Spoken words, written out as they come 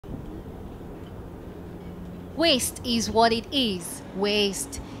Waste is what it is,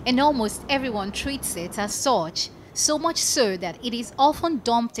 waste, and almost everyone treats it as such, so much so that it is often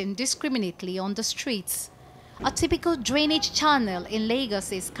dumped indiscriminately on the streets. A typical drainage channel in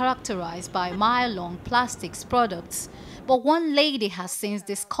Lagos is characterized by mile-long plastics products, but one lady has since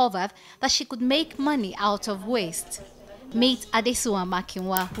discovered that she could make money out of waste. Meet Adesuwa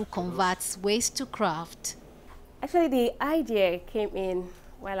Makinwa, who converts waste to craft. Actually, the idea came in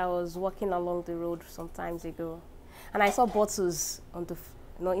while I was walking along the road some times ago, and I saw bottles on the,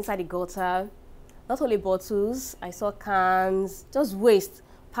 inside the gutter. Not only bottles, I saw cans, just waste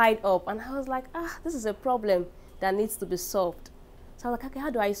piled up, and I was like, this is a problem that needs to be solved. So I was like, okay, how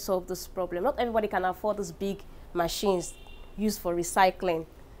do I solve this problem? Not everybody can afford these big machines used for recycling.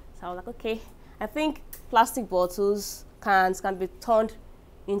 So I was like, okay, I think plastic bottles, cans can be turned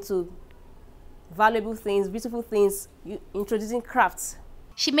into valuable things, beautiful things, introducing crafts.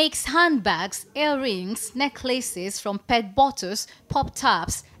 She makes handbags, earrings, necklaces from PET bottles, pop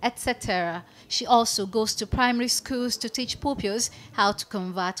tops, etc. She also goes to primary schools to teach pupils how to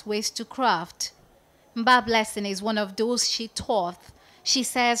convert waste to craft. Mba Blessing is one of those she taught. She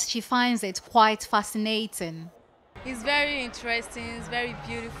says she finds it quite fascinating. It's very interesting, it's very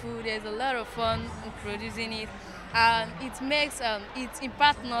beautiful, there's a lot of fun in producing it. It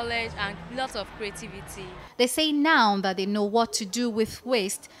imparts knowledge and lots of creativity. They say now that they know what to do with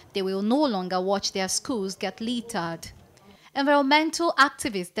waste, they will no longer watch their schools get littered. Environmental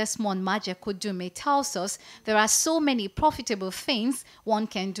activist Desmond Maje-Kudume tells us there are so many profitable things one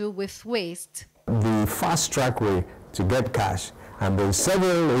can do with waste. The fast-track way to get cash, and there's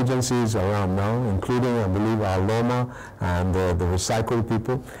several agencies around now, including, I believe, our Loma and the recycle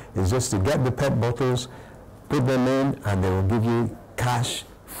people, is just to get the PET bottles, put them in, and they will give you cash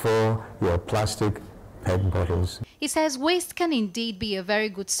for your plastic PET bottles. He says waste can indeed be a very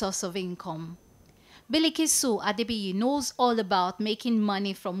good source of income. Bilikisu Adebiyi knows all about making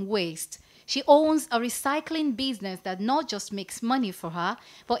money from waste. She owns a recycling business that not just makes money for her,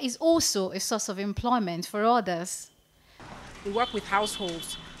 but is also a source of employment for others. We work with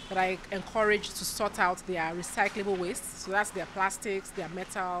households that I encourage to sort out their recyclable waste. So that's their plastics, their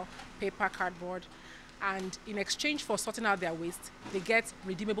metal, paper, cardboard. And in exchange for sorting out their waste, they get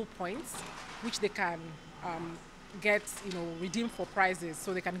redeemable points, which they can redeem for prizes.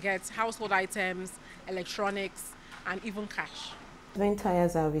 So they can get household items, electronics, and even cash. When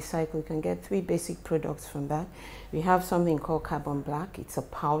tires are recycled, you can get 3 basic products from that. We have something called carbon black. It's a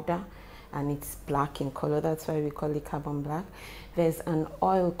powder and it's black in color. That's why we call it carbon black. There's an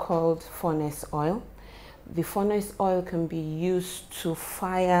oil called furnace oil. The furnace oil can be used to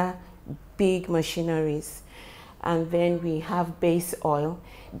fire big machineries. And then we have base oil.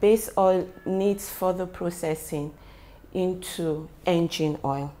 Base oil needs further processing into engine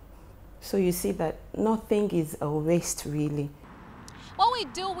oil. So you see that nothing is a waste really. What we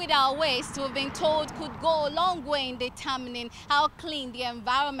do with our waste, we've been told, could go a long way in determining how clean the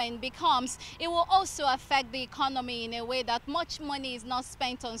environment becomes. It will also affect the economy in a way that much money is not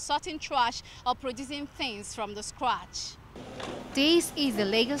spent on sorting trash or producing things from the scratch. This is the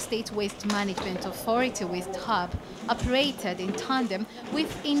Lagos State Waste Management Authority Waste Hub, operated in tandem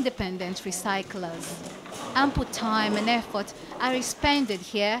with independent recyclers. Ample time and effort are expended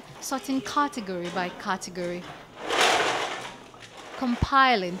here, sorting category by category,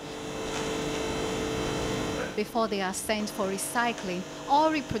 compiling before they are sent for recycling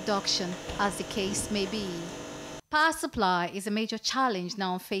or reproduction, as the case may be. Power supply is a major challenge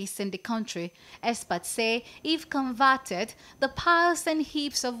now facing the country. Experts say if converted, the piles and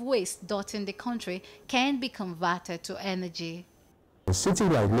heaps of waste dotting the country can be converted to energy. A city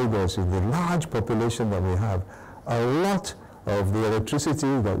like Lagos, with the large population that we have, a lot of the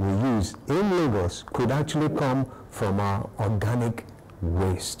electricity that we use in Lagos could actually come from our organic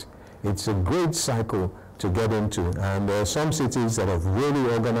waste. It's a great cycle to get into, and there are some cities that have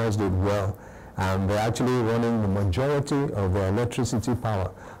really organized it well, and they're actually running the majority of their electricity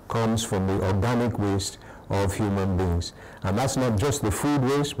power comes from the organic waste of human beings. And that's not just the food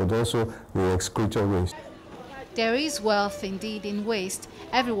waste, but also the excreta waste. There is wealth indeed in waste.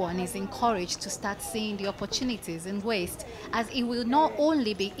 Everyone is encouraged to start seeing the opportunities in waste, as it will not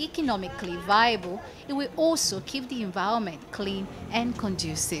only be economically viable, it will also keep the environment clean and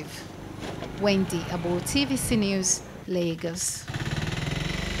conducive. Wendy Abo, TVC News, Lagos.